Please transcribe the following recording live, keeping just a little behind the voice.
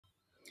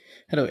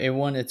Hello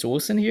everyone, it's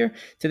Wilson here.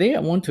 Today I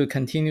want to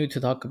continue to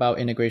talk about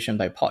integration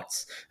by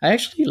parts. I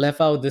actually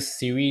left out this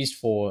series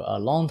for a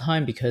long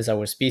time because I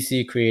was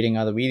busy creating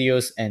other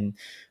videos, and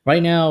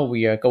right now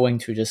we are going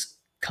to just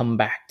come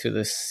back to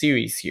this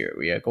series here.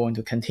 We are going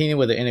to continue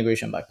with the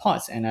integration by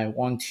parts, and I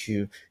want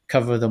to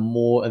cover the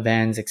more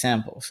advanced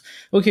examples.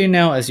 Okay,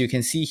 now as you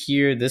can see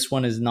here, this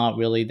one is not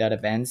really that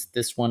advanced.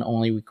 This one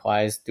only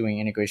requires doing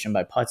integration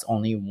by parts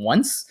only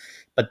once,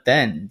 but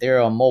then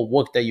there are more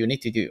work that you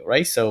need to do,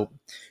 right? So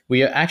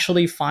we are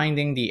actually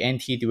finding the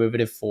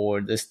antiderivative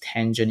for this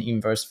tangent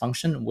inverse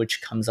function,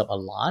 which comes up a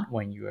lot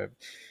when you are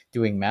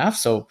doing math.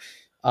 So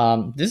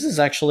this is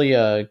actually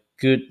a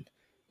good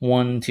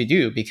one to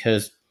do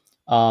because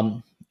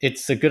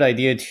it's a good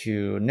idea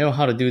to know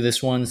how to do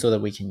this one so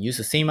that we can use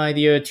the same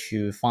idea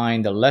to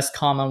find the less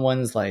common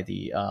ones like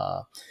the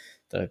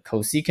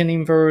cosecant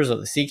inverse or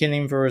the secant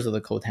inverse or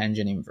the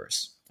cotangent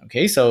inverse.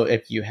 Okay, so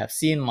if you have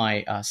seen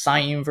my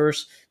sine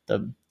inverse,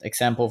 the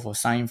example for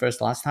sine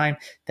inverse last time,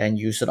 then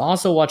you should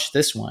also watch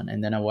this one,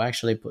 and then I will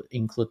actually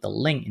include the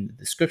link in the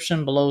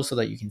description below so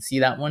that you can see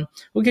that one.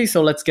 Okay,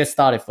 so let's get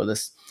started for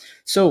this.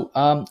 So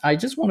I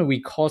just want to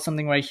recall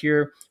something right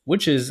here,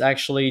 which is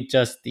actually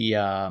just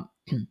the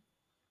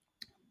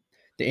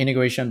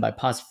integration by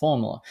parts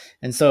formula.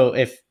 And so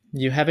if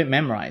you have it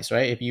memorized,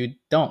 right? If you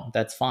don't,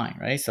 that's fine,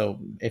 right? So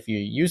if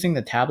you're using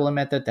the tabular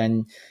method,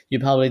 then you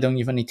probably don't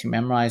even need to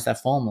memorize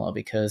that formula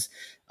because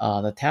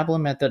the tabular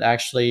method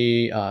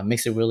actually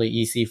makes it really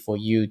easy for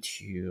you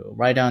to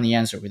write down the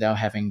answer without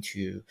having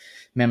to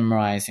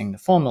memorizing the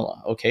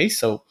formula. Okay,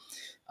 so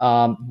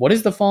what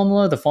is the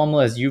formula? The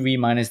formula is uv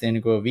minus the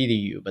integral of v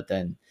du, but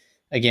then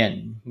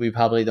again, we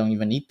probably don't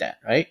even need that,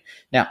 right?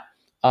 Now,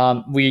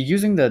 we're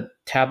using the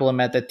tabular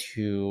method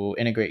to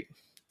integrate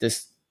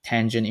this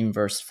tangent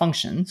inverse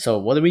function. So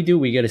what do?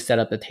 We got to set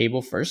up the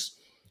table first.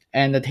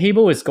 And the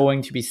table is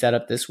going to be set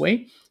up this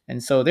way.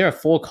 And so there are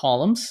 4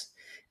 columns.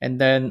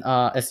 And then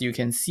as you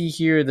can see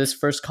here, this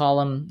first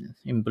column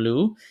in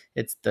blue,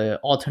 it's the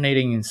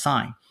alternating in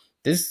sign.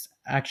 This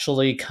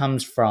actually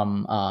comes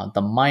from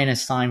the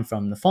minus sign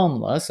from the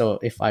formula. So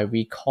if I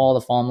recall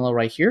the formula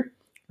right here,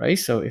 right?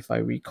 So if I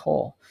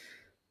recall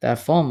that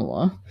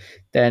formula,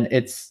 then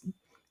it's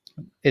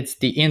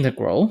the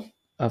integral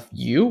of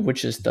u,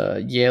 which is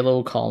the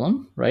yellow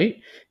column,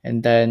 right?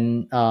 And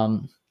then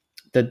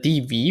the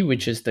dv,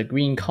 which is the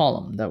green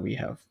column that we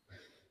have.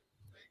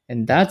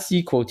 And that's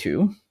equal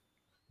to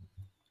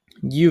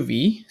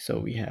uv, so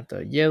we have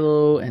the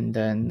yellow and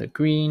then the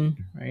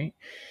green, right?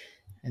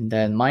 And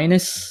then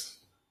minus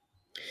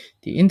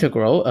the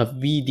integral of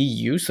v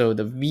du, so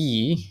the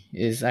v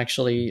is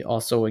actually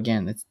also,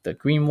 again, it's the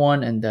green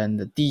one, and then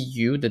the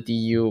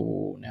du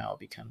will now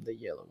become the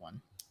yellow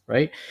one,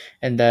 right?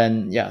 And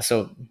then, yeah,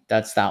 so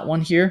that's that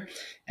one here.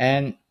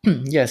 And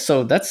yeah,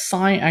 so that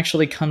sign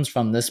actually comes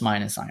from this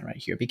minus sign right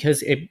here,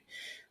 because if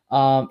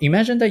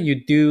imagine that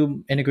you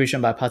do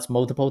integration by parts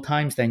multiple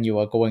times, then you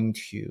are going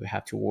to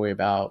have to worry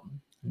about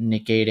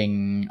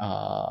negating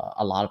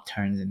a lot of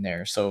terms in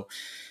there. So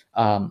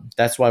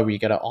that's why we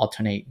gotta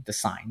alternate the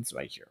signs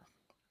right here.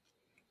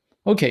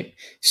 Okay,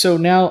 so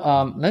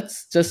now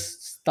let's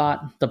just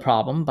start the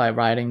problem by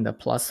writing the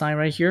plus sign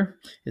right here.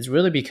 It's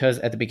really because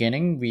at the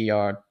beginning we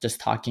are just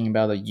talking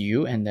about the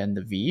u and then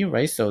the v,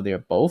 right? So they're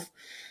both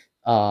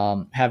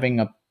having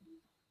a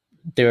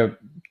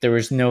there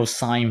is no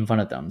sign in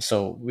front of them,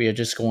 so we are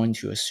just going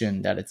to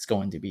assume that it's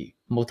going to be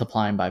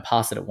multiplying by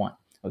positive 1.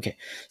 Okay,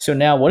 so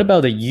now what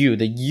about the u?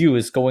 The u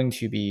is going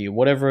to be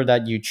whatever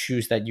that you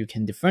choose that you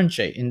can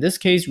differentiate. In this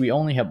case, we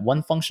only have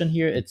one function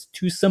here. It's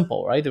too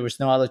simple, right? There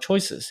was no other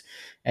choices.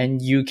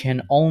 And you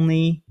can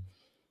only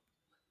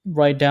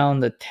write down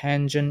the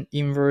tangent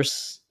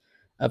inverse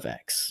of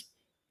x.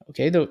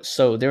 Okay,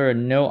 so there are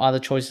no other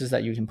choices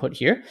that you can put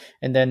here.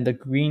 And then the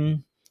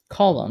green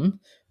column,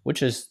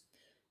 which is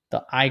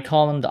the I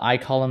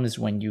column is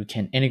when you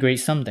can integrate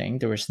something.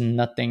 There is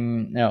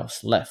nothing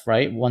else left,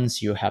 right?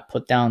 Once you have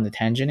put down the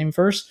tangent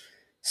inverse,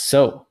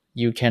 so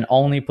you can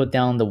only put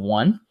down the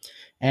 1.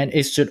 And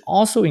it should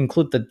also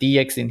include the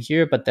dx in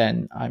here, but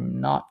then I'm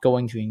not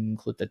going to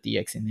include the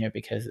dx in here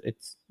because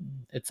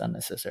it's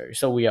unnecessary.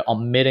 So we are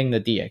omitting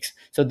the dx.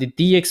 So the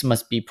dx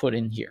must be put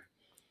in here.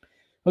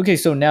 Okay,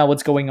 so now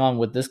what's going on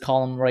with this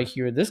column right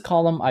here? This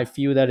column, I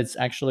feel that it's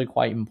actually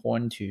quite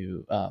important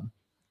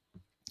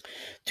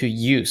to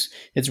use.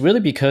 It's really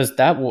because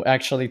that will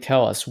actually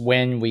tell us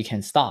when we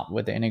can stop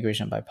with the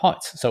integration by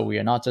parts. So we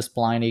are not just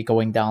blindly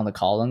going down the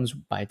columns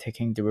by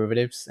taking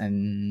derivatives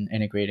and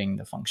integrating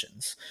the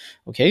functions.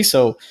 Okay,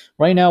 so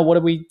right now, what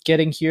are we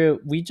getting here?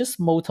 We just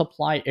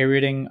multiply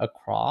everything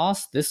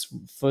across this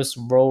first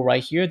row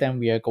right here, then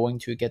we are going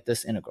to get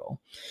this integral.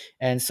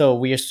 And so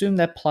we assume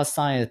that plus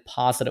sign is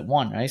positive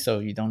 1, right? So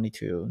you don't need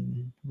to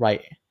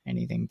write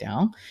anything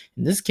down.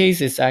 In this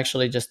case, it's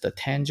actually just the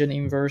tangent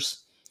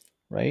inverse,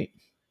 right,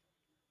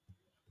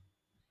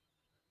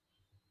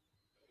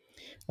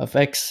 of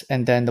x,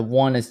 and then the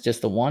 1 is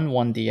just the 1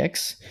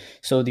 dx.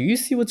 So do you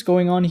see what's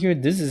going on here?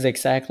 This is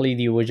exactly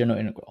the original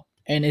integral.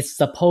 And it's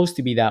supposed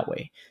to be that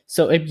way.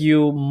 So if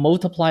you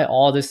multiply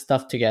all this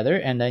stuff together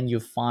and then you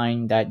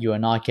find that you are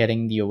not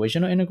getting the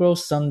original integral,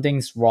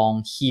 something's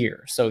wrong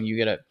here. So you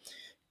gotta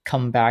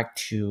come back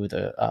to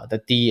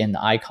the D and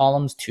the I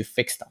columns to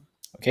fix them.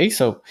 Okay,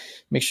 so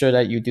make sure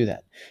that you do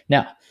that.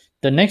 Now,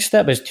 the next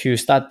step is to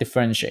start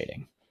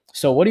differentiating.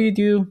 So what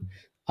do?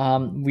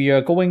 We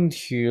are going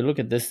to look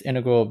at this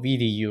integral of v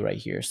du right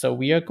here. So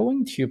we are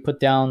going to put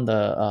down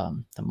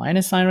the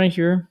minus sign right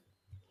here.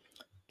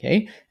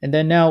 Okay, and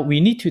then now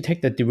we need to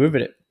take the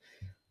derivative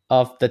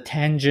of the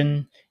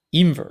tangent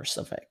inverse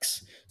of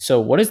x. So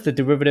what is the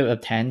derivative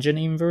of tangent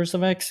inverse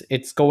of x?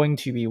 It's going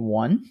to be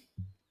 1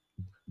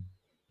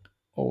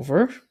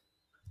 over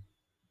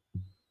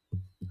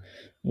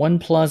 1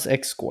 plus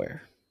x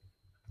squared.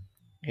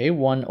 Okay,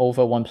 1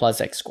 over 1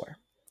 plus x squared.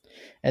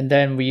 And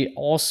then we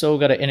also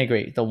got to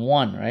integrate the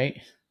 1,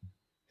 right?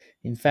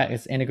 In fact,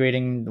 it's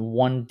integrating the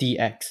 1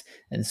 dx.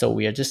 And so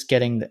we are just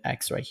getting the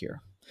x right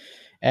here.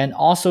 And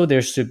also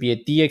there should be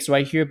a dx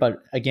right here.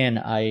 But again,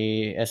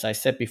 as I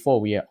said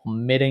before, we are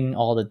omitting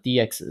all the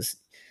dx's.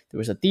 There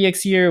was a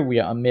dx here, we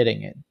are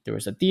omitting it. There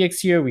was a dx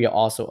here, we are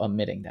also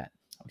omitting that.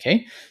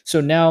 Okay,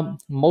 so now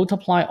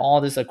multiply all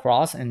this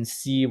across and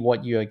see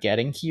what you are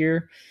getting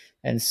here.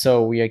 And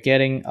so we are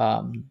getting,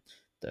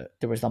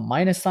 there was a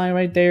minus sign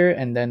right there,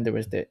 and then there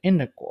was the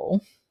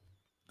integral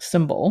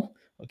symbol,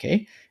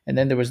 okay? And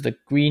then there was the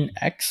green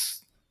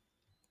x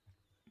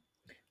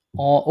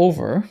all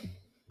over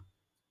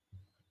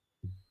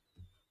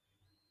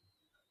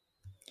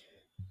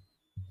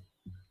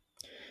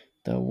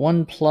the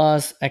 1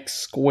 plus x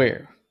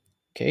squared,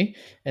 okay?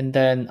 And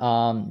then,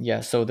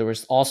 so there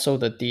was also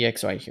the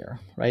dx right here,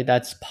 right?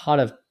 That's part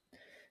of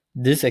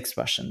this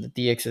expression. The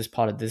dx is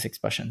part of this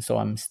expression, so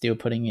I'm still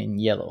putting it in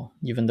yellow,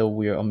 even though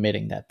we're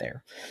omitting that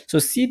there. So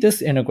see this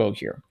integral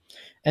here.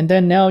 And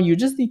then now you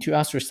just need to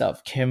ask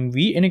yourself, can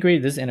we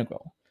integrate this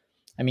integral?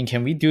 I mean,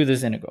 can we do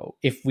this integral?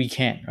 If we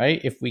can, right?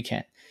 If we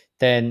can,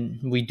 then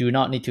we do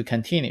not need to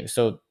continue.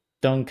 So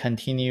don't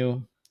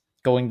continue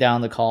going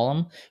down the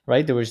column,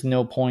 right? There was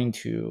no point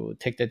to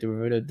take the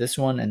derivative of this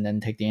one and then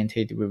take the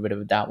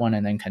antiderivative of that one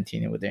and then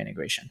continue with the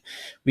integration.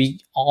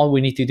 All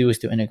we need to do is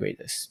to integrate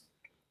this.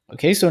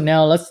 Okay, so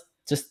now let's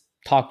just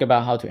talk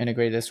about how to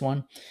integrate this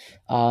one.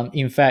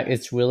 In fact,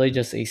 it's really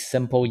just a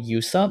simple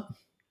use up,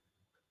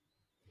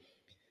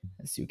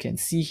 as you can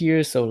see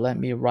here. So let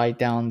me write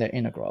down the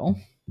integral.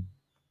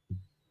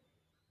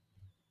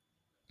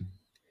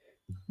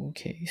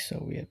 Okay,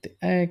 so we have the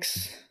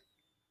x,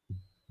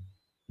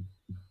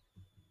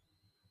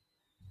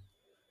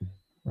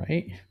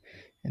 right?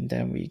 And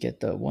then we get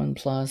the 1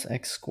 plus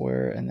x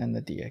squared and then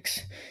the dx.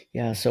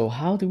 Yeah, so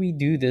how do we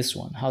do this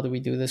one?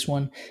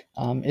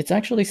 It's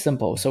actually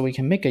simple. So we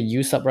can make a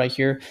u sub right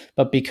here,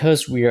 but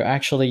because we are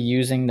actually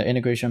using the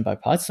integration by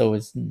parts, so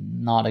it's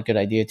not a good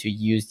idea to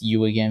use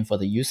u again for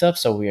the u sub.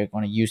 So we are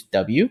going to use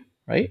w,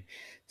 right?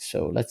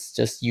 So let's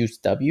just use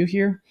w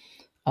here.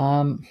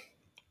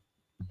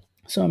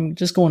 So I'm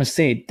just going to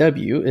say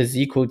w is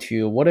equal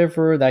to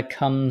whatever that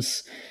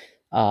comes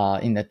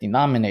in the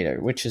denominator,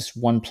 which is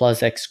 1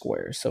 plus x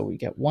squared. So we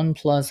get 1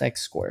 plus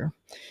x squared.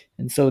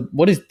 And so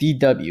what is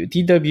dw?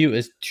 dw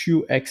is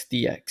 2x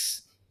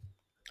dx.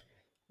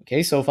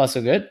 Okay, so far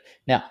so good.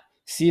 Now,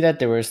 see that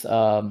there was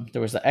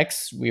the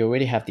x. We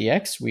already have the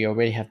x. We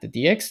already have the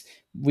dx.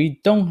 We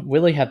don't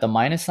really have the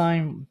minus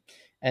sign.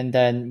 And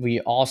then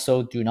we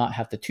also do not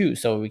have the 2.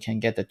 So we can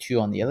get the 2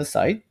 on the other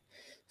side.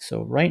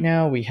 So right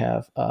now we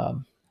have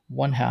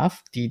 1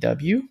 half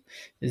dw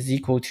is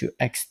equal to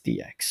x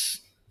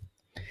dx.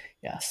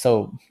 Yeah,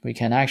 so we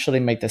can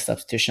actually make the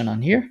substitution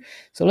on here.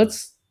 So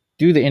let's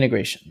do the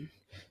integration.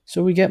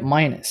 So we get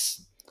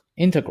minus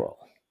integral.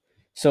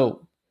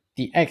 So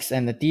the x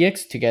and the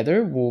dx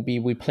together will be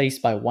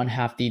replaced by 1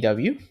 half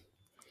dw.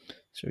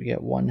 So we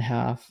get 1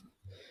 half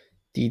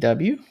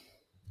dw.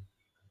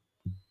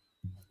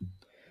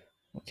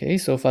 Okay,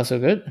 so far so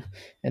good.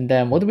 And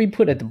then what do we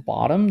put at the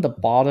bottom? The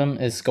bottom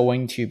is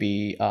going to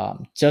be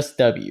just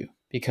w,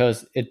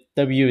 because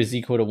w is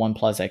equal to 1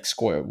 plus x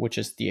squared, which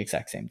is the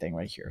exact same thing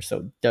right here.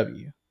 So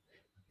w.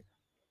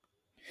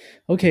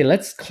 Okay,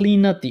 let's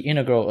clean up the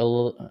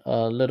integral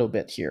a little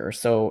bit here.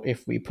 So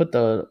if we put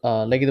the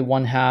negative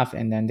 1 half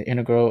and then the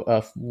integral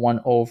of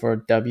 1 over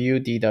w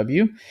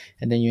dw,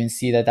 and then you can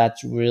see that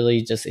that's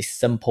really just a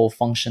simple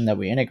function that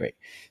we integrate.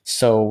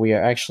 So we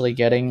are actually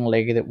getting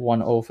negative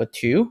 1 over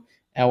 2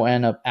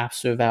 ln of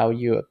absolute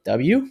value of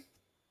w.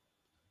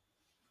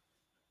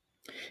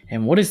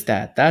 And what is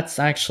that? That's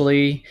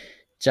actually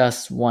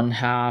just 1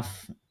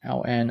 half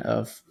ln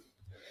of,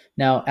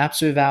 now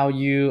absolute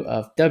value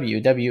of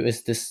w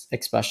is this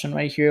expression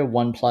right here,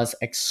 1 plus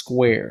x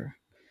squared.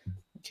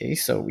 Okay,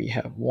 so we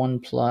have 1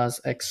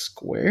 plus x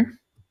squared.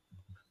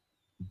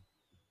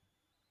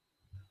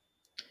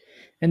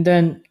 And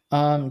then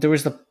there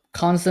was the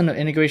constant of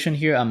integration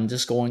here. I'm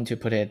just going to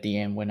put it at the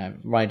end when I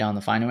write down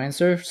the final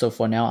answer. So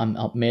for now, I'm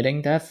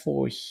omitting that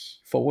for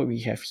what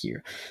we have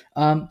here.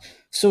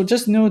 So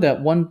just know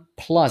that 1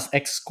 plus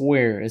x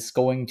squared is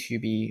going to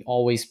be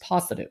always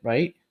positive,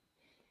 right?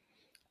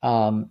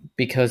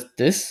 because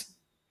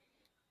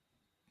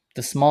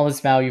the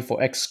smallest value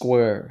for x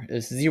squared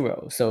is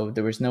 0. So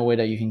there is no way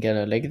that you can get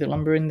a negative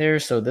number in there.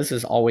 So this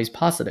is always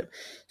positive.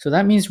 So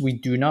that means we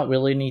do not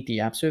really need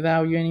the absolute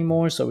value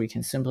anymore. So we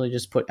can simply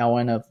just put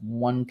ln of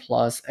 1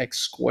 plus x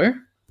squared.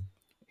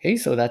 Okay,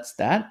 so that's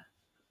that.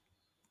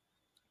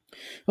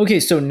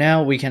 Okay, so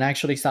now we can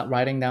actually start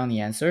writing down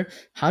the answer.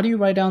 How do you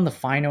write down the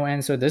final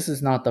answer? This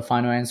is not the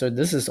final answer.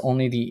 This is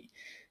only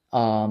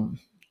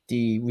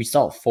the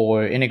result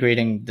for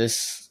integrating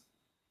this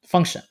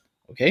function.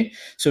 Okay,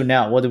 so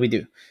now what do?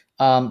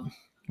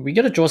 We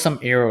got to draw some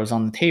arrows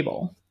on the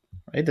table,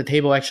 right? The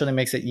table actually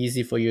makes it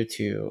easy for you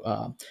to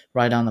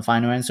write down the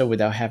final answer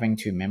without having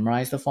to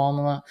memorize the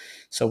formula.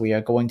 So we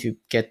are going to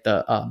get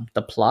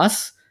the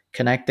plus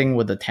connecting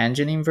with the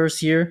tangent inverse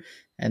here,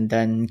 and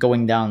then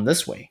going down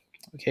this way.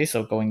 Okay,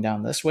 so going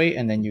down this way,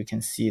 and then you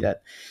can see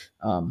that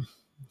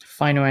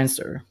final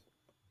answer.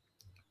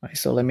 Right,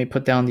 so let me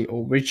put down the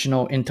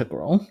original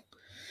integral,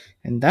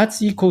 and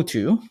that's equal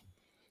to,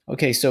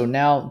 okay, so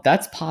now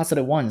that's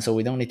positive 1, so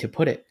we don't need to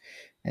put it.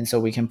 And so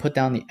we can put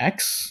down the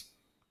x,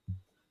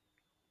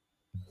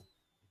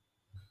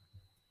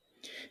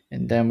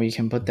 and then we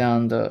can put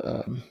down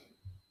the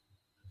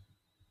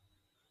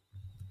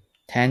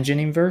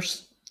tangent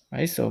inverse,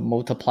 right? So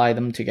multiply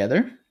them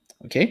together,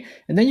 okay?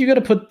 And then you got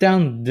to put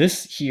down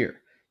this here.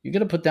 You got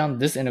to put down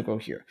this integral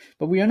here.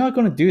 But we are not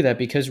going to do that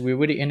because we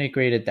already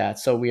integrated that.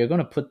 So we are going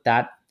to put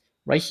that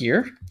right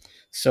here.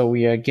 So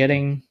we are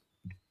getting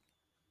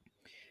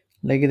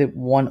negative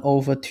 1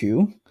 over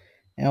 2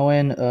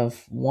 ln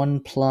of 1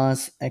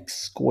 plus x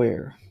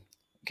squared.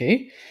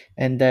 Okay,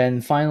 and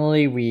then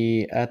finally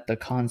we add the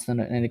constant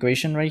of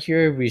integration right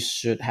here. We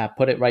should have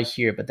put it right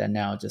here, but then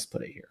now just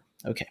put it here.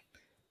 Okay,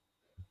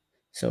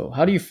 so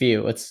how do you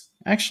feel? It's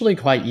actually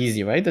quite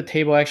easy, right? The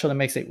table actually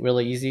makes it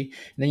really easy.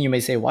 And then you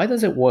may say, why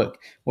does it work?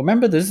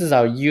 Remember, this is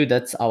our u,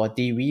 that's our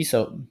dv.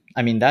 So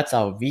I mean, that's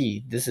our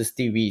v, this is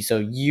dv. So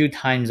u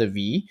times a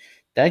v,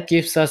 that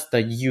gives us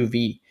the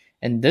uv.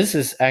 And this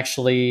is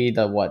actually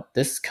the what?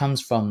 This comes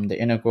from the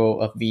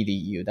integral of v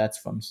du. That's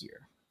from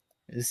here.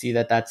 You see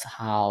that that's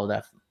how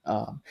that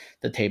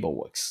the table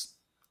works.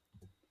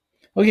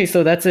 Okay,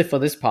 so that's it for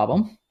this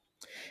problem.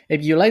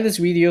 If you like this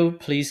video,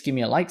 please give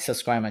me a like,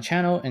 subscribe my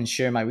channel, and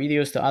share my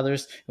videos to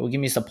others. It will give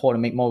me support to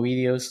make more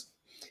videos.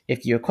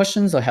 If you have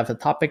questions or have a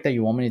topic that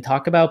you want me to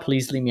talk about,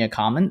 please leave me a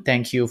comment.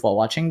 Thank you for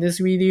watching this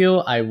video.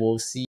 I will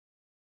see